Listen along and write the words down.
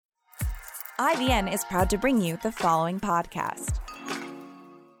IVN is proud to bring you the following podcast.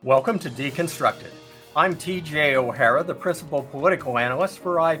 Welcome to Deconstructed. I'm TJ O'Hara, the principal political analyst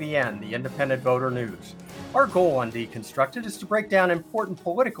for IVN, the Independent Voter News. Our goal on Deconstructed is to break down important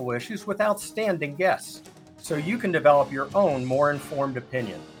political issues with outstanding guests, so you can develop your own more informed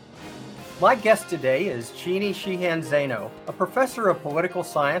opinion. My guest today is Jeanne Sheehan Zaino, a professor of political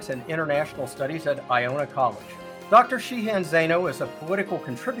science and international studies at Iona College. Dr. Sheehan Zaino is a political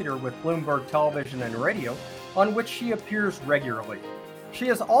contributor with Bloomberg Television and Radio, on which she appears regularly. She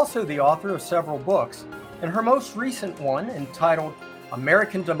is also the author of several books, and her most recent one, entitled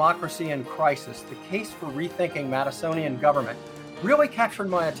American Democracy in Crisis, The Case for Rethinking Madisonian Government, really captured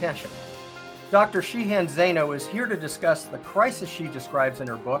my attention. Dr. Sheehan Zaino is here to discuss the crisis she describes in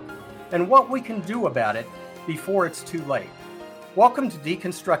her book and what we can do about it before it's too late. Welcome to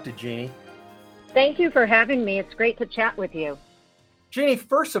Deconstructed, Jeanne. Thank you for having me. It's great to chat with you. Jeanne,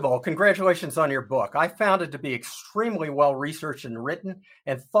 first of all, congratulations on your book. I found it to be extremely well researched and written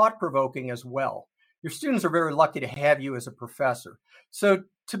and thought-provoking as well. Your students are very lucky to have you as a professor. So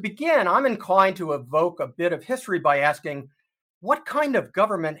to begin, I'm inclined to evoke a bit of history by asking, what kind of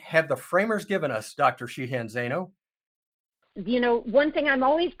government have the framers given us, Dr. Sheehan Zaino? You know, one thing I'm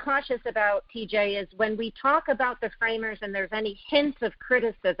always cautious about, TJ, is when we talk about the framers and there's any hints of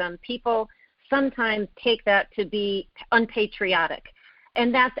criticism, people sometimes take that to be unpatriotic.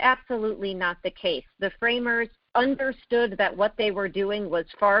 And that's absolutely not the case. The framers understood that what they were doing was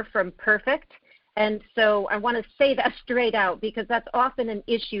far from perfect. And so I want to say that straight out because that's often an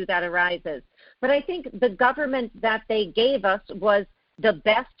issue that arises. But I think the government that they gave us was the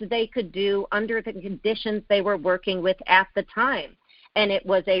best they could do under the conditions they were working with at the time. And it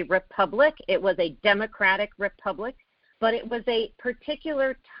was a republic. It was a democratic republic. But it was a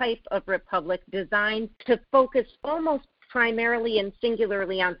particular type of republic designed to focus almost primarily and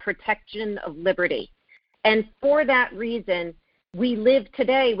singularly on protection of liberty. And for that reason, we live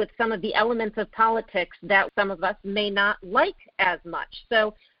today with some of the elements of politics that some of us may not like as much.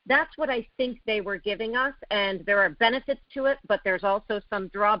 So that's what I think they were giving us, and there are benefits to it, but there's also some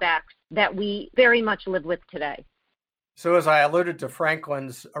drawbacks that we very much live with today. So as I alluded to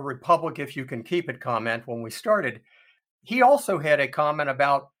Franklin's "a republic if you can keep it" comment when we started, he also had a comment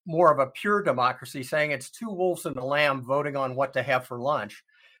about more of a pure democracy, saying it's two wolves and a lamb voting on what to have for lunch.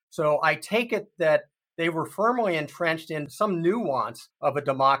 So I take it that they were firmly entrenched in some nuance of a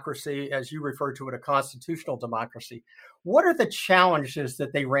democracy, as you refer to it, a constitutional democracy. What are the challenges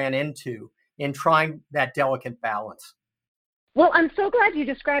that they ran into in trying that delicate balance? Well, I'm so glad you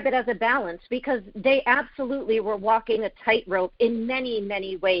describe it as a balance because they absolutely were walking a tightrope in many,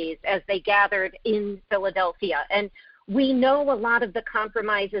 many ways as they gathered in Philadelphia. And we know a lot of the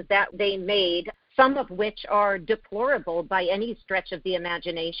compromises that they made, some of which are deplorable by any stretch of the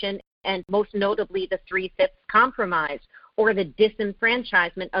imagination, and most notably the 3/5 compromise, or the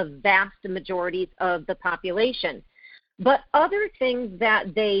disenfranchisement of vast majorities of the population. But other things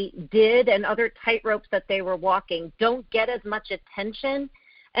that they did and other tightropes that they were walking don't get as much attention.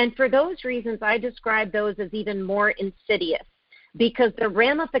 And for those reasons, I describe those as even more insidious. Because the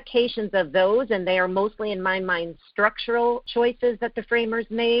ramifications of those, and they are mostly in my mind structural choices that the framers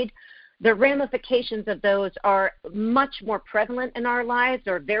made, the ramifications of those are much more prevalent in our lives,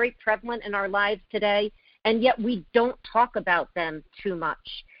 or very prevalent in our lives today, and yet we don't talk about them too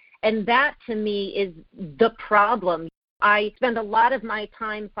much. And that, to me, is the problem. I spend a lot of my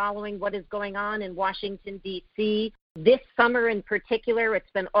time following what is going on in Washington, D.C. This summer in particular,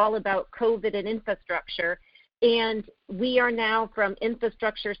 it's been all about COVID and infrastructure. And we are now from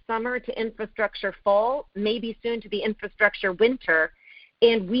infrastructure summer to infrastructure fall, maybe soon to be infrastructure winter,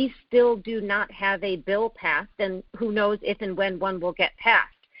 and we still do not have a bill passed, and who knows if and when one will get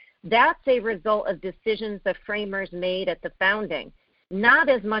passed. That's a result of decisions the framers made at the founding, not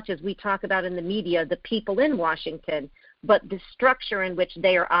as much as we talk about in the media, the people in Washington, but the structure in which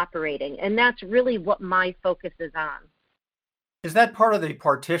they are operating, and that's really what my focus is on. Is that part of the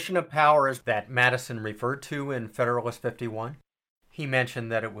partition of powers that Madison referred to in Federalist 51? He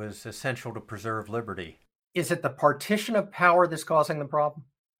mentioned that it was essential to preserve liberty. Is it the partition of power that's causing the problem?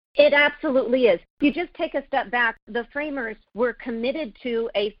 It absolutely is. If you just take a step back, the framers were committed to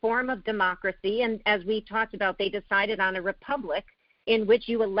a form of democracy, and as we talked about, they decided on a republic in which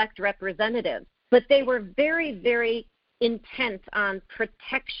you elect representatives. But they were very, very intent on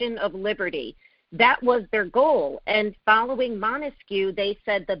protection of liberty. That was their goal. And following Montesquieu, they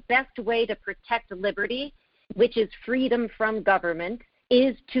said the best way to protect liberty, which is freedom from government,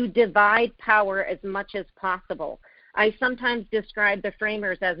 is to divide power as much as possible. I sometimes describe the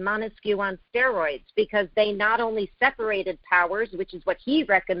framers as Montesquieu on steroids because they not only separated powers, which is what he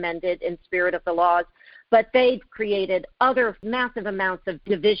recommended in Spirit of the Laws, but they created other massive amounts of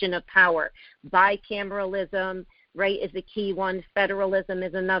division of power. Bicameralism, right, is a key one. Federalism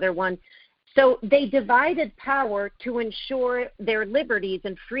is another one. So they divided power to ensure their liberties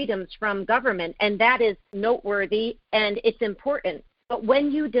and freedoms from government, and that is noteworthy and it's important. But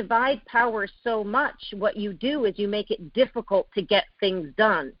when you divide power so much, what you do is you make it difficult to get things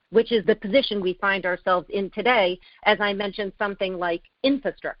done, which is the position we find ourselves in today, as I mentioned, something like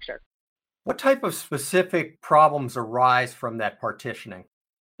infrastructure. What type of specific problems arise from that partitioning?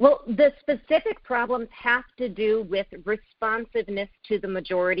 Well, the specific problems have to do with responsiveness to the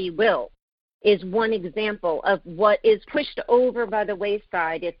majority will, is one example of what is pushed over by the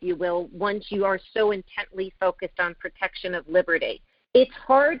wayside, if you will, once you are so intently focused on protection of liberty. It's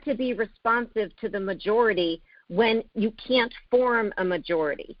hard to be responsive to the majority when you can't form a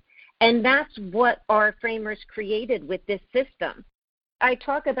majority. And that's what our framers created with this system. I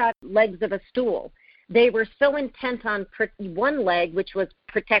talk about legs of a stool. They were so intent on one leg, which was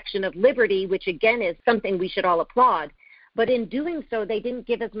protection of liberty, which again is something we should all applaud. But in doing so, they didn't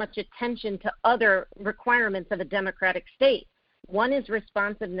give as much attention to other requirements of a democratic state. One is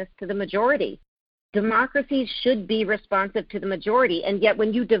responsiveness to the majority. Democracies should be responsive to the majority, and yet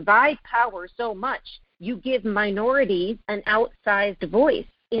when you divide power so much, you give minorities an outsized voice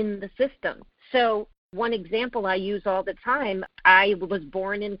in the system. So one example I use all the time, I was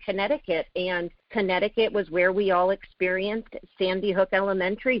born in Connecticut, and Connecticut was where we all experienced Sandy Hook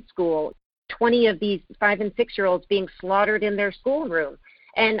Elementary School. 20 of these 5- and 6-year-olds being slaughtered in their schoolroom.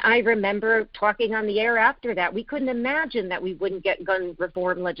 And I remember talking on the air after that. We couldn't imagine that we wouldn't get gun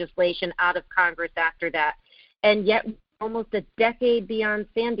reform legislation out of Congress after that. And yet, almost a decade beyond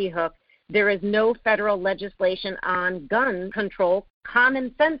Sandy Hook, there is no federal legislation on gun control,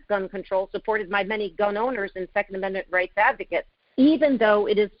 common sense gun control, supported by many gun owners and Second Amendment rights advocates, even though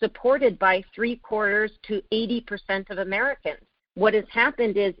it is supported by 75% to 80% of Americans. What has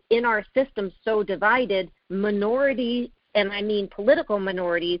happened is in our system so divided, minorities, and I mean political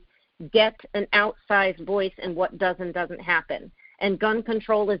minorities, get an outsized voice in what does and doesn't happen. And gun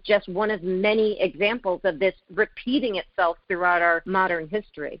control is just one of many examples of this repeating itself throughout our modern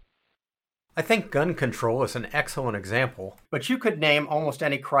history. I think gun control is an excellent example, but you could name almost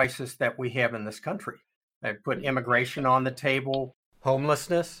any crisis that we have in this country. I put immigration on the table,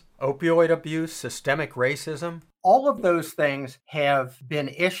 homelessness, opioid abuse, systemic racism. All of those things have been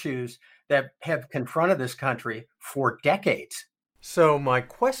issues that have confronted this country for decades. So my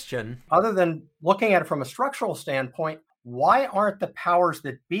question, other than looking at it from a structural standpoint, why aren't the powers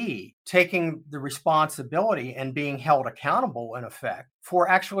that be taking the responsibility and being held accountable, in effect, for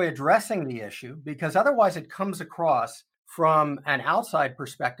actually addressing the issue? Because otherwise it comes across from an outside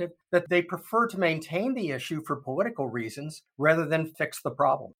perspective that they prefer to maintain the issue for political reasons rather than fix the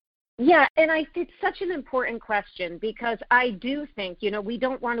problem. Yeah, and it's such an important question because I do think, we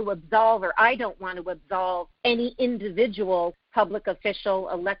don't want to absolve, or I don't want to absolve any individual public official,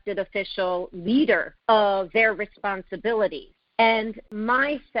 elected official, leader of their responsibilities. And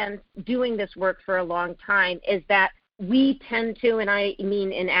my sense doing this work for a long time is that we tend to, and I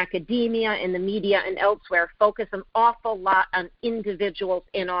mean in academia, in the media, and elsewhere, focus an awful lot on individuals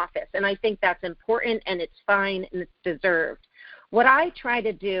in office. And I think that's important, and it's fine, and it's deserved. What I try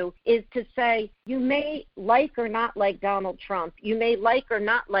to do is to say, you may like or not like Donald Trump, you may like or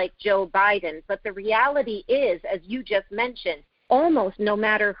not like Joe Biden, but the reality is, as you just mentioned, almost no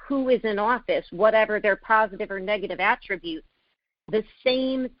matter who is in office, whatever their positive or negative attributes, the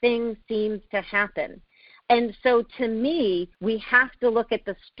same thing seems to happen. And so to me, we have to look at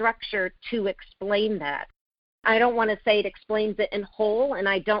the structure to explain that. I don't want to say it explains it in whole, and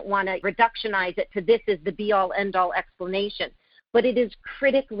I don't want to reductionize it to this is the be-all, end-all explanation. But it is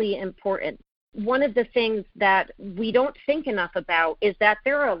critically important. One of the things that we don't think enough about is that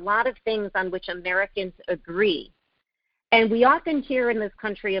there are a lot of things on which Americans agree. And we often hear in this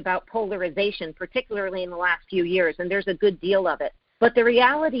country about polarization, particularly in the last few years, and there's a good deal of it. But the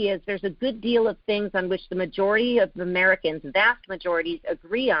reality is there's a good deal of things on which the majority of Americans, vast majorities,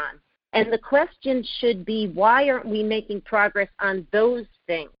 agree on. And the question should be, why aren't we making progress on those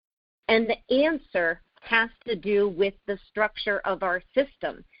things? And the answer has to do with the structure of our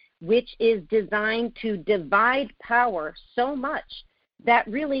system, which is designed to divide power so much that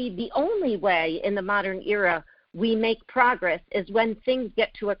really the only way in the modern era we make progress is when things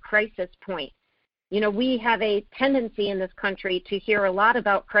get to a crisis point. We have a tendency in this country to hear a lot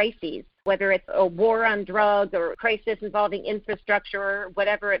about crises, whether it's a war on drugs or a crisis involving infrastructure or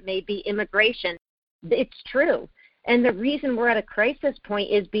whatever it may be, immigration. It's true. And the reason we're at a crisis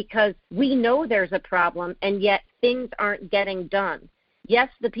point is because we know there's a problem, and yet things aren't getting done. Yes,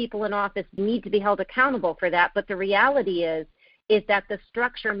 the people in office need to be held accountable for that, but the reality is that the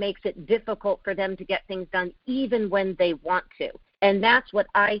structure makes it difficult for them to get things done even when they want to. And that's what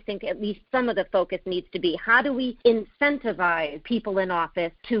I think at least some of the focus needs to be. How do we incentivize people in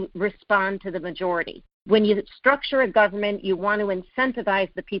office to respond to the majority? When you structure a government, you want to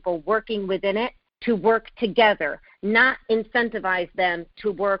incentivize the people working within it to work together, not incentivize them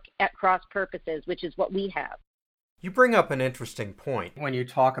to work at cross purposes, which is what we have. You bring up an interesting point when you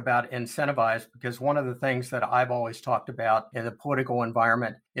talk about incentivize, because one of the things that I've always talked about in the political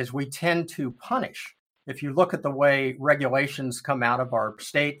environment is we tend to punish. If you look at the way regulations come out of our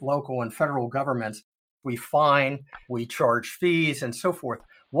state, local, and federal governments, we fine, we charge fees, and so forth.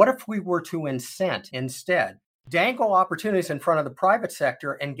 What if we were to incent instead? Dangle opportunities in front of the private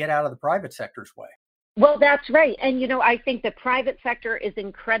sector and get out of the private sector's way. Well, that's right. And, I think the private sector is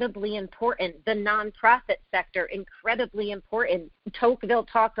incredibly important. The nonprofit sector, incredibly important. Tocqueville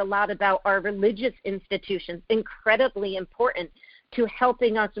talked a lot about our religious institutions, incredibly important to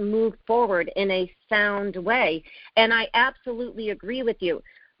helping us move forward in a sound way. And I absolutely agree with you.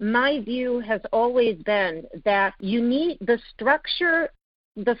 My view has always been that you need the structure.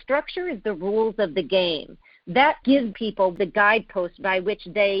 The structure is the rules of the game. That gives people the guideposts by which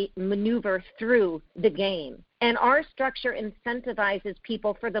they maneuver through the game. And our structure incentivizes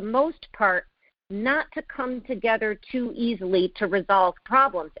people, for the most part, not to come together too easily to resolve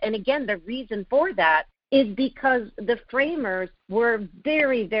problems. And again, the reason for that is because the framers were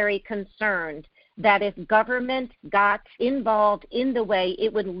very, very concerned that if government got involved in the way,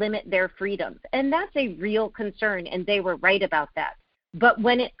 it would limit their freedoms. And that's a real concern, and they were right about that. But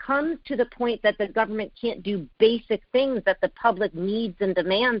when it comes to the point that the government can't do basic things that the public needs and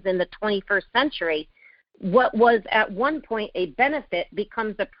demands in the 21st century, what was at one point a benefit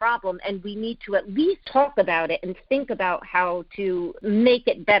becomes a problem, and we need to at least talk about it and think about how to make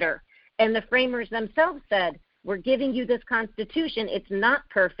it better. And the framers themselves said, we're giving you this Constitution. It's not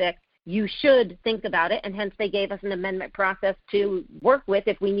perfect. You should think about it, and hence they gave us an amendment process to work with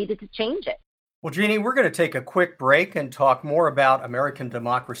if we needed to change it. Well, Jeanne, we're going to take a quick break and talk more about American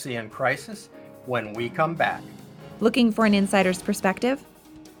democracy in crisis when we come back. Looking for an insider's perspective?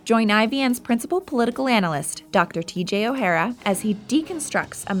 Join IVN's principal political analyst, Dr. T.J. O'Hara, as he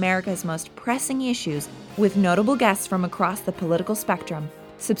deconstructs America's most pressing issues with notable guests from across the political spectrum.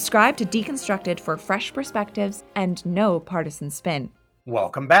 Subscribe to Deconstructed for fresh perspectives and no partisan spin.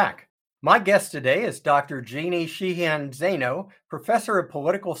 Welcome back. My guest today is Dr. Jeanne Sheehan Zaino, professor of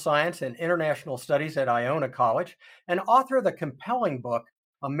political science and international studies at Iona College, and author of the compelling book,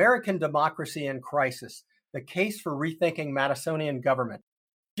 American Democracy in Crisis, The Case for Rethinking Madisonian Government.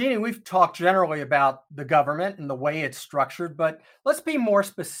 Jeanne, we've talked generally about the government and the way it's structured, but let's be more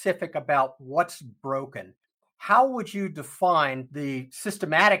specific about what's broken. How would you define the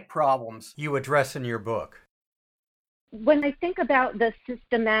systematic problems you address in your book? When I think about the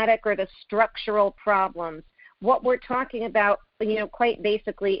systematic or the structural problems, what we're talking about, quite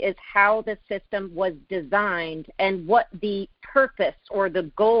basically is how the system was designed and what the purpose or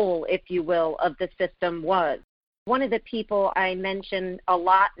the goal, if you will, of the system was. One of the people I mention a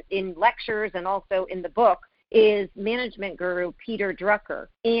lot in lectures and also in the book is management guru Peter Drucker.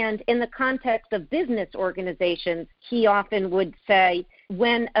 And in the context of business organizations, he often would say,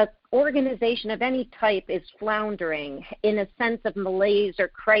 when an organization of any type is floundering in a sense of malaise or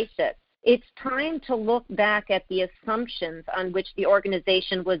crisis, it's time to look back at the assumptions on which the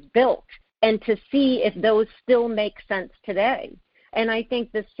organization was built and to see if those still make sense today. And I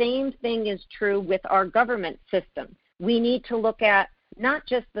think the same thing is true with our government system. We need to look at not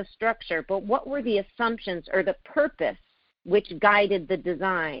just the structure, but what were the assumptions or the purpose which guided the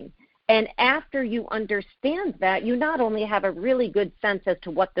design. And after you understand that, you not only have a really good sense as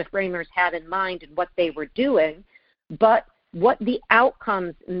to what the framers had in mind and what they were doing, but what the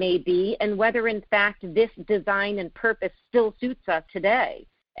outcomes may be and whether, in fact, this design and purpose still suits us today.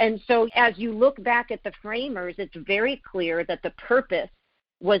 And so as you look back at the framers, it's very clear that the purpose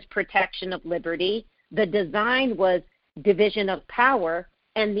was protection of liberty, the design was division of power,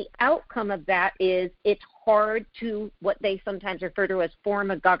 and the outcome of that is it's hard to, what they sometimes refer to as,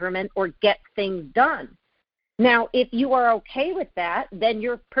 form a government or get things done. Now, if you are okay with that, then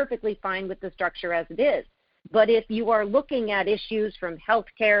you're perfectly fine with the structure as it is. But if you are looking at issues from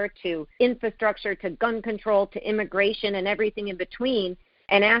healthcare to infrastructure to gun control to immigration and everything in between,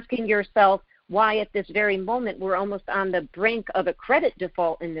 and asking yourself why at this very moment we're almost on the brink of a credit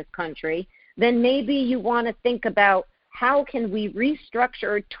default in this country, then maybe you want to think about how can we restructure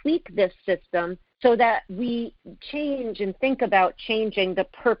or tweak this system so that we change and think about changing the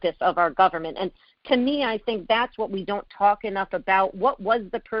purpose of our government. And to me, I think that's what we don't talk enough about. What was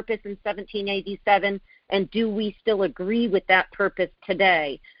the purpose in 1787, and do we still agree with that purpose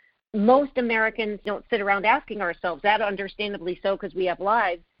today? Most Americans don't sit around asking ourselves that, understandably so, because we have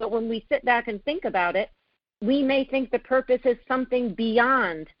lives. But when we sit back and think about it, we may think the purpose is something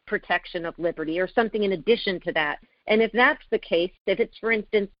beyond protection of liberty or something in addition to that. And if that's the case, if it's, for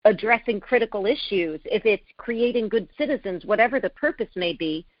instance, addressing critical issues, if it's creating good citizens, whatever the purpose may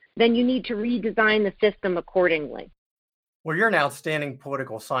be, then you need to redesign the system accordingly. Well, you're an outstanding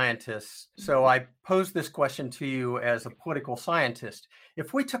political scientist, so I pose this question to you as a political scientist.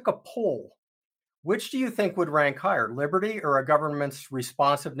 If we took a poll, which do you think would rank higher, liberty or a government's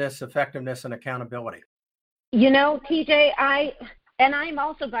responsiveness, effectiveness, and accountability? You know, TJ, I'm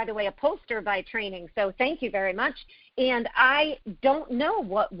also, by the way, a pollster by training, so thank you very much. And I don't know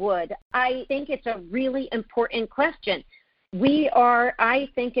what would. I think it's a really important question. We are, I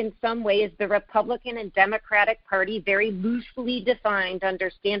think, in some ways, the Republican and Democratic Party, very loosely defined,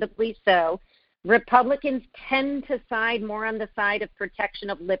 understandably so. Republicans tend to side more on the side of protection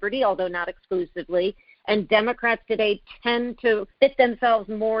of liberty, although not exclusively. And Democrats today tend to fit themselves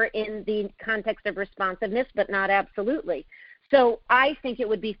more in the context of responsiveness, but not absolutely. So I think it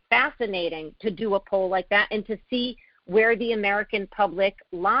would be fascinating to do a poll like that and to see where the American public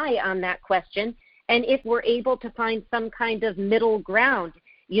lie on that question, and if we're able to find some kind of middle ground.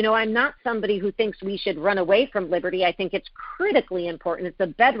 You know, I'm not somebody who thinks we should run away from liberty. I think it's critically important. It's the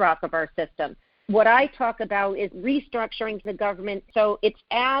bedrock of our system. What I talk about is restructuring the government so it's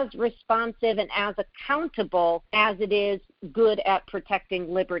as responsive and as accountable as it is good at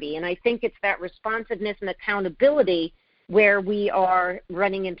protecting liberty. And I think it's that responsiveness and accountability where we are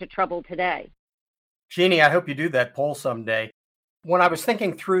running into trouble today. Jeannie, I hope you do that poll someday. When I was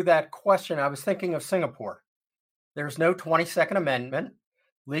thinking through that question, I was thinking of Singapore. There's no 22nd Amendment.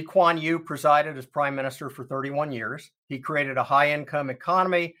 Lee Kuan Yew presided as prime minister for 31 years. He created a high-income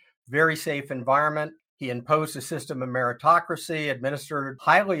economy, very safe environment. He imposed a system of meritocracy, administered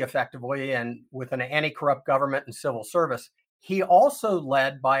highly effectively and with an anti-corrupt government and civil service. He also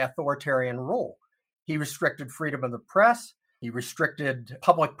led by authoritarian rule. He restricted freedom of the press. He restricted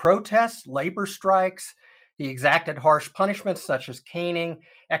public protests, labor strikes. He exacted harsh punishments such as caning,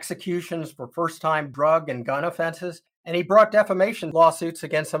 executions for first-time drug and gun offenses, and he brought defamation lawsuits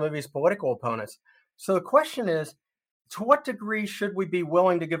against some of his political opponents. So the question is, to what degree should we be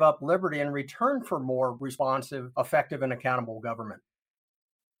willing to give up liberty in return for more responsive, effective, and accountable government?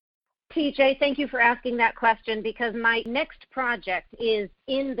 TJ, thank you for asking that question, because my next project is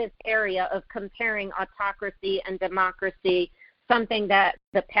in this area of comparing autocracy and democracy, something that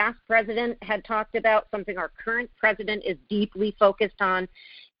the past president had talked about, something our current president is deeply focused on.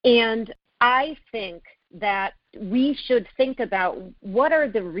 And I think that we should think about what are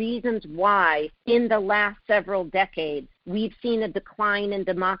the reasons why in the last several decades we've seen a decline in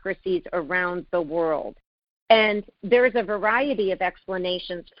democracies around the world. And there's a variety of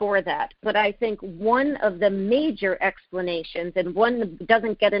explanations for that. But I think one of the major explanations, and one that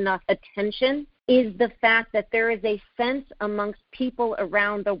doesn't get enough attention, is the fact that there is a sense amongst people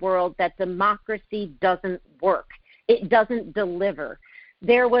around the world that democracy doesn't work. It doesn't deliver.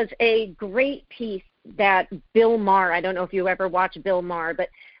 There was a great piece that Bill Maher, I don't know if you ever watched Bill Maher, but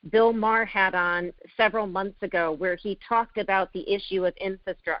Bill Maher had on several months ago where he talked about the issue of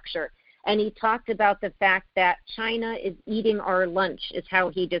infrastructure. And he talked about the fact that China is eating our lunch, is how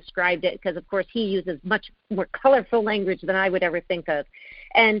he described it, because, of course, he uses much more colorful language than I would ever think of.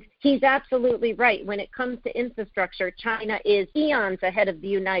 And he's absolutely right. When it comes to infrastructure, China is eons ahead of the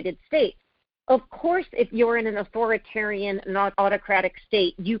United States. Of course, if you're in an authoritarian, not autocratic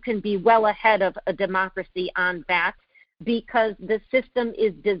state, you can be well ahead of a democracy on that because the system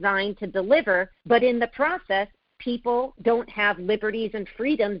is designed to deliver. But in the process, people don't have liberties and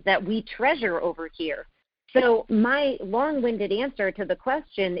freedoms that we treasure over here. So my long-winded answer to the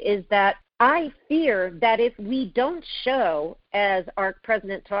question is that I fear that if we don't show, as our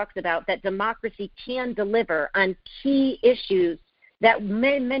president talks about, that democracy can deliver on key issues that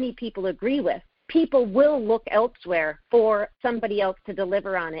many people agree with, people will look elsewhere for somebody else to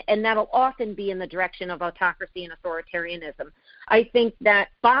deliver on it, and that'll often be in the direction of autocracy and authoritarianism. I think that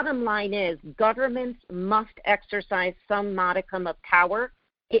bottom line is governments must exercise some modicum of power.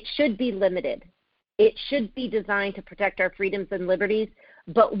 It should be limited. It should be designed to protect our freedoms and liberties.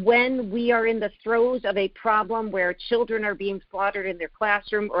 But when we are in the throes of a problem where children are being slaughtered in their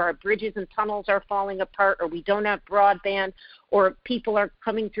classroom, or our bridges and tunnels are falling apart, or we don't have broadband, or people are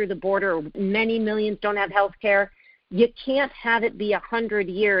coming through the border, or many millions don't have health care, You can't have it be 100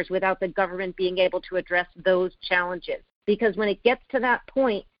 years without the government being able to address those challenges. Because when it gets to that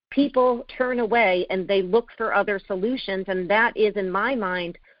point, people turn away and they look for other solutions. And that is, in my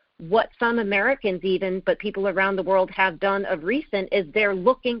mind, what some Americans even, but people around the world have done of recent, is they're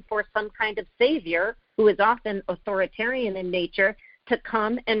looking for some kind of savior who is often authoritarian in nature to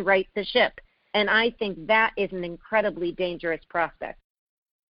come and right the ship. And I think that is an incredibly dangerous prospect.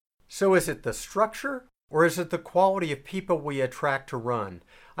 So is it the structure or is it the quality of people we attract to run?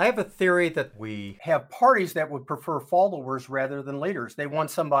 I have a theory that we have parties that would prefer followers rather than leaders. They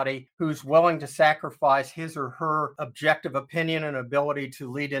want somebody who's willing to sacrifice his or her objective opinion and ability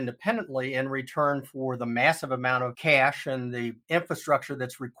to lead independently in return for the massive amount of cash and the infrastructure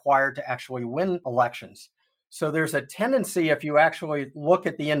that's required to actually win elections. So there's a tendency, if you actually look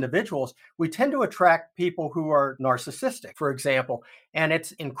at the individuals, we tend to attract people who are narcissistic, for example, and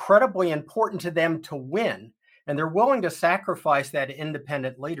it's incredibly important to them to win, and they're willing to sacrifice that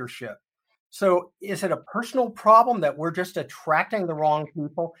independent leadership. So is it a personal problem that we're just attracting the wrong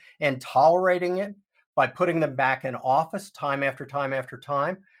people and tolerating it by putting them back in office time after time after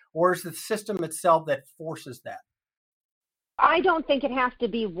time? Or is the system itself that forces that? I don't think it has to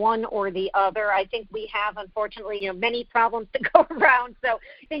be one or the other. I think we have, unfortunately, many problems to go around. So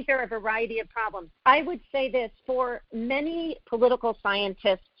I think there are a variety of problems. I would say this, for many political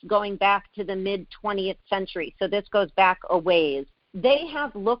scientists going back to the mid-20th century, so this goes back a ways, they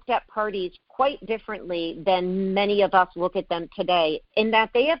have looked at parties quite differently than many of us look at them today, in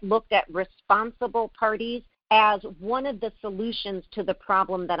that they have looked at responsible parties as one of the solutions to the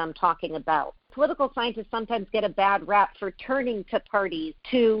problem that I'm talking about. Political scientists sometimes get a bad rap for turning to parties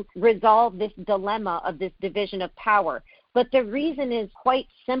to resolve this dilemma of this division of power. But the reason is quite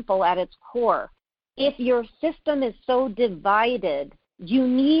simple at its core. If your system is so divided, you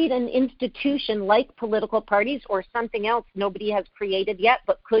need an institution like political parties or something else nobody has created yet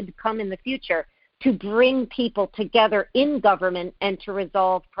but could come in the future to bring people together in government and to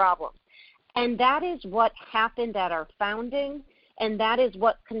resolve problems. And that is what happened at our founding, and that is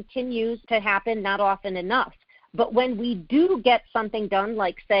what continues to happen, not often enough. But when we do get something done,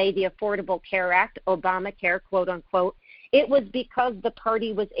 like, say, the Affordable Care Act, Obamacare, quote unquote, it was because the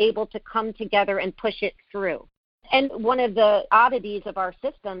party was able to come together and push it through. And one of the oddities of our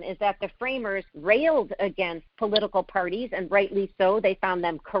system is that the framers railed against political parties, and rightly so. They found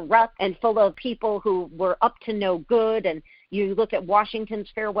them corrupt and full of people who were up to no good. And you look at Washington's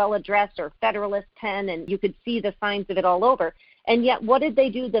farewell address or Federalist 10, and you could see the signs of it all over. And yet, what did they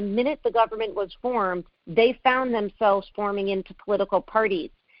do the minute the government was formed? They found themselves forming into political parties.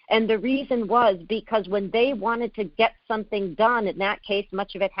 And the reason was because when they wanted to get something done, in that case,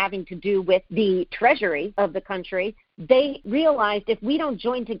 much of it having to do with the treasury of the country, they realized if we don't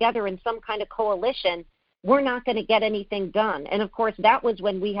join together in some kind of coalition, we're not going to get anything done. And, of course, that was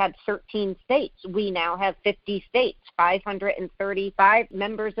when we had 13 states. We now have 50 states, 535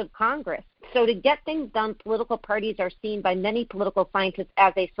 members of Congress. So to get things done, political parties are seen by many political scientists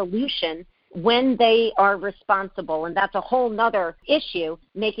as a solution when they are responsible. And that's a whole nother issue,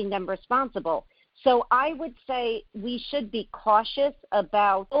 making them responsible. So I would say we should be cautious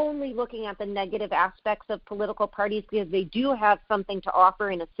about only looking at the negative aspects of political parties, because they do have something to offer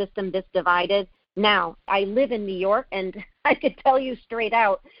in a system this divided. Now, I live in New York, and I could tell you straight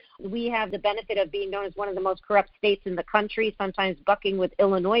out, we have the benefit of being known as one of the most corrupt states in the country, sometimes bucking with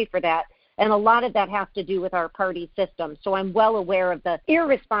Illinois for that. And a lot of that has to do with our party system. So I'm well aware of the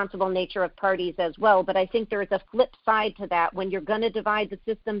irresponsible nature of parties as well. But I think there is a flip side to that. When you're going to divide the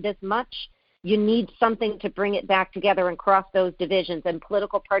system this much, you need something to bring it back together and cross those divisions. And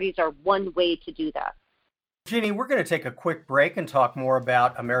political parties are one way to do that. Jeanne, we're going to take a quick break and talk more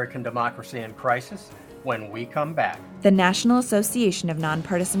about American democracy in crisis when we come back. The National Association of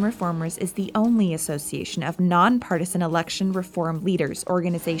Nonpartisan Reformers is the only association of nonpartisan election reform leaders,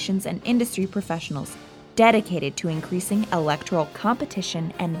 organizations, and industry professionals dedicated to increasing electoral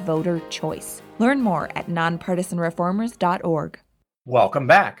competition and voter choice. Learn more at nonpartisanreformers.org. Welcome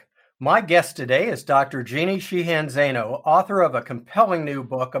back. My guest today is Dr. Jeanne Sheehan Zaino, author of a compelling new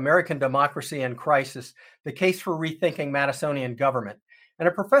book, American Democracy in Crisis, The Case for Rethinking Madisonian Government, and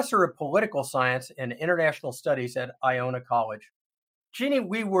a professor of political science and international studies at Iona College. Jeanne,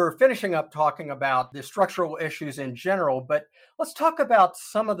 we were finishing up talking about the structural issues in general, but let's talk about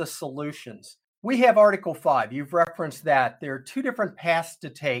some of the solutions. We have Article 5. You've referenced that. There are two different paths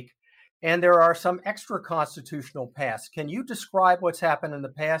to take, and there are some extra constitutional paths. Can you describe what's happened in the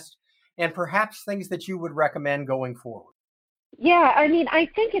past and perhaps things that you would recommend going forward? Yeah, I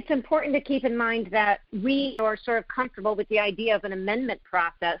think it's important to keep in mind that we are sort of comfortable with the idea of an amendment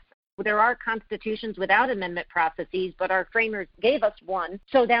process. There are constitutions without amendment processes, but our framers gave us one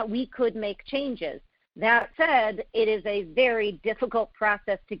so that we could make changes. That said, it is a very difficult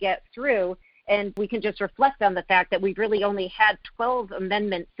process to get through, and we can just reflect on the fact that we've really only had 12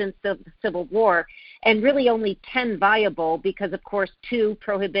 amendments since the Civil War, and really only 10 viable because, of course, 2,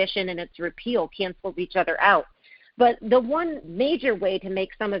 prohibition and its repeal, canceled each other out. But the one major way to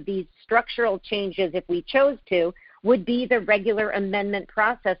make some of these structural changes, if we chose to, would be the regular amendment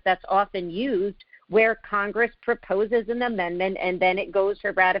process that's often used, where Congress proposes an amendment and then it goes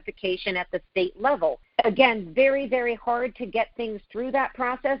for ratification at the state level. Again, very, very hard to get things through that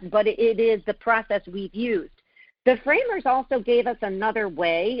process, but it is the process we've used. The framers also gave us another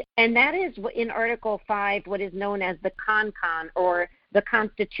way, and that is in Article 5, what is known as the CONCON, or the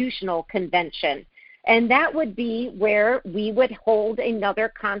Constitutional Convention. And that would be where we would hold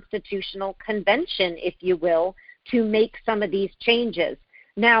another constitutional convention, if you will, to make some of these changes.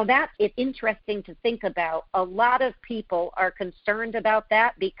 Now, that's interesting to think about. A lot of people are concerned about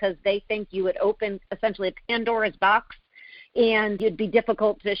that because they think you would open essentially a Pandora's box and it'd be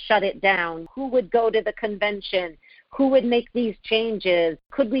difficult to shut it down. Who would go to the convention? Who would make these changes?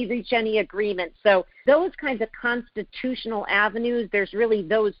 Could we reach any agreement? So those kinds of constitutional avenues, there's really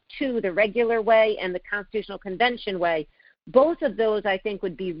those two, the regular way and the constitutional convention way. Both of those, I think,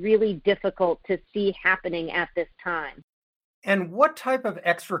 would be really difficult to see happening at this time. And what type of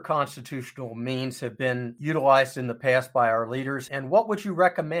extra-constitutional means have been utilized in the past by our leaders, and what would you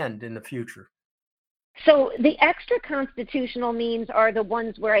recommend in the future? So the extra-constitutional means are the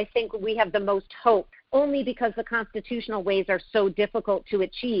ones where I think we have the most hope, only because the constitutional ways are so difficult to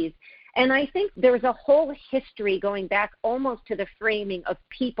achieve. And I think there's a whole history going back almost to the framing of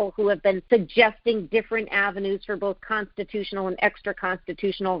people who have been suggesting different avenues for both constitutional and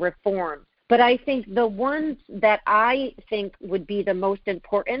extra-constitutional reforms. But I think the ones that I think would be the most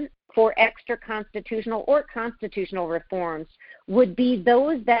important for extra-constitutional or constitutional reforms would be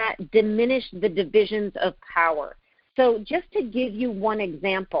those that diminish the divisions of power. So just to give you one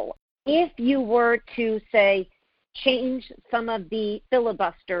example, if you were to, say, change some of the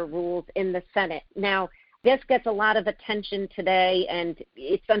filibuster rules in the Senate. Now, this gets a lot of attention today, and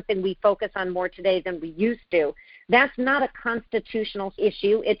it's something we focus on more today than we used to. That's not a constitutional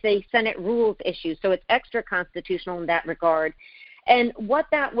issue. It's a Senate rules issue, so it's extra-constitutional in that regard. And what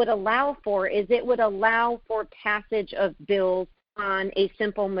that would allow for is it would allow for passage of bills on a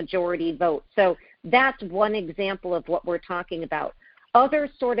simple majority vote. So that's one example of what we're talking about. Other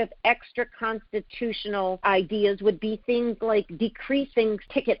sort of extra-constitutional ideas would be things like decreasing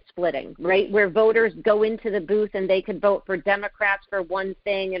ticket splitting, right, where voters go into the booth and they could vote for Democrats for one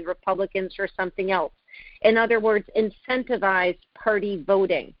thing and Republicans for something else. In other words, incentivize party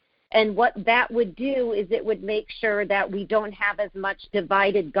voting. And what that would do is it would make sure that we don't have as much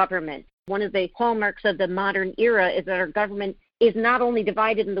divided government. One of the hallmarks of the modern era is that our government is not only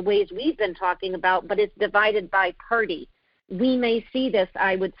divided in the ways we've been talking about, but it's divided by party. We may see this,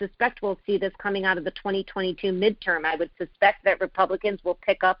 I would suspect we'll see this coming out of the 2022 midterm. I would suspect that Republicans will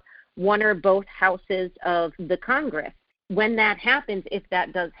pick up one or both houses of the Congress. When that happens, if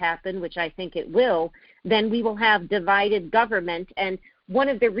that does happen, which I think it will, then we will have divided government. And one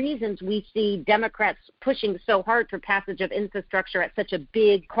of the reasons we see Democrats pushing so hard for passage of infrastructure at such a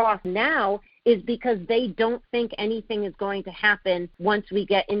big cost now is because they don't think anything is going to happen once we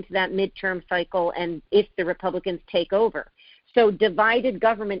get into that midterm cycle and if the Republicans take over. So divided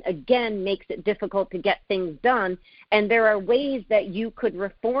government, again, makes it difficult to get things done. And there are ways that you could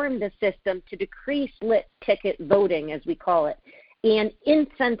reform the system to decrease split ticket voting, as we call it, and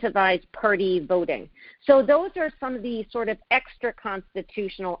incentivize party voting. So those are some of the sort of extra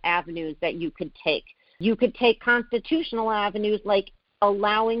constitutional avenues that you could take. You could take constitutional avenues like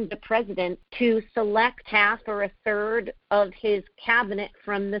allowing the president to select half or a third of his cabinet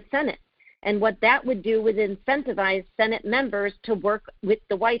from the Senate. And what that would do would incentivize Senate members to work with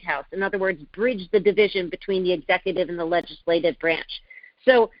the White House. In other words, bridge the division between the executive and the legislative branch.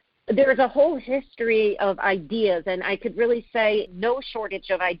 So there's a whole history of ideas, and I could really say no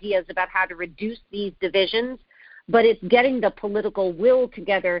shortage of ideas about how to reduce these divisions, but it's getting the political will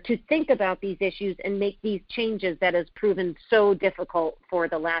together to think about these issues and make these changes that has proven so difficult for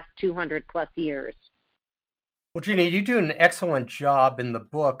the last 200 plus years. Well, Jeanne, you do an excellent job in the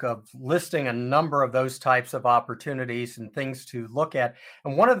book of listing a number of those types of opportunities and things to look at.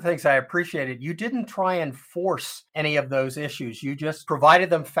 And one of the things I appreciated, you didn't try and force any of those issues. You just provided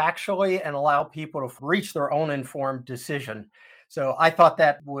them factually and allow people to reach their own informed decision. So I thought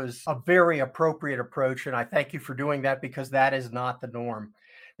that was a very appropriate approach, and I thank you for doing that because that is not the norm.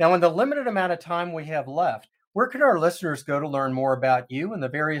 Now, in the limited amount of time we have left, Where can our listeners go to learn more about you and the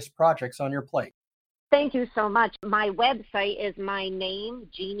various projects on your plate? Thank you so much. My website is my name,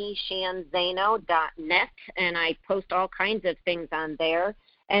 JeanneSheehanZaino.net, and I post all kinds of things on there.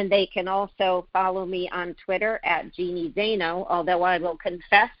 And they can also follow me on Twitter at Jeanne Zaino, although I will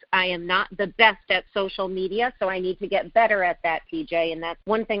confess I am not the best at social media, so I need to get better at that, TJ. And that's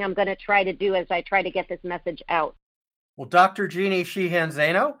one thing I'm going to try to do as I try to get this message out. Well, Dr. Jeanne Sheehan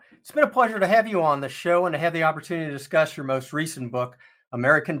Zaino, it's been a pleasure to have you on the show and to have the opportunity to discuss your most recent book,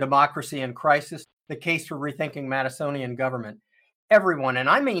 American Democracy in Crisis, The Case for Rethinking Madisonian Government. Everyone, and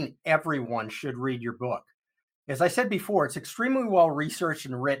I mean everyone, should read your book. As I said before, it's extremely well researched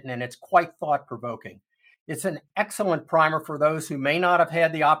and written, and it's quite thought-provoking. It's an excellent primer for those who may not have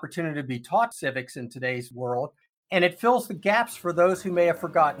had the opportunity to be taught civics in today's world, and it fills the gaps for those who may have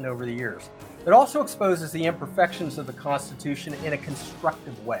forgotten over the years. It also exposes the imperfections of the Constitution in a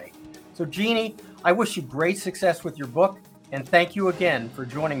constructive way. So, Jeanne, I wish you great success with your book, and thank you again for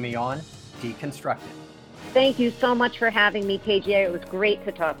joining me on Deconstructed. Thank you so much for having me, TJ. It was great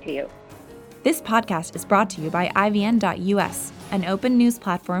to talk to you. This podcast is brought to you by IVN.us, an open news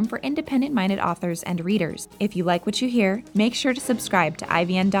platform for independent-minded authors and readers. If you like what you hear, make sure to subscribe to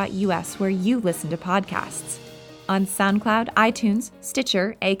IVN.us where you listen to podcasts. On SoundCloud, iTunes,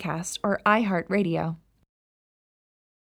 Stitcher, Acast, or iHeartRadio.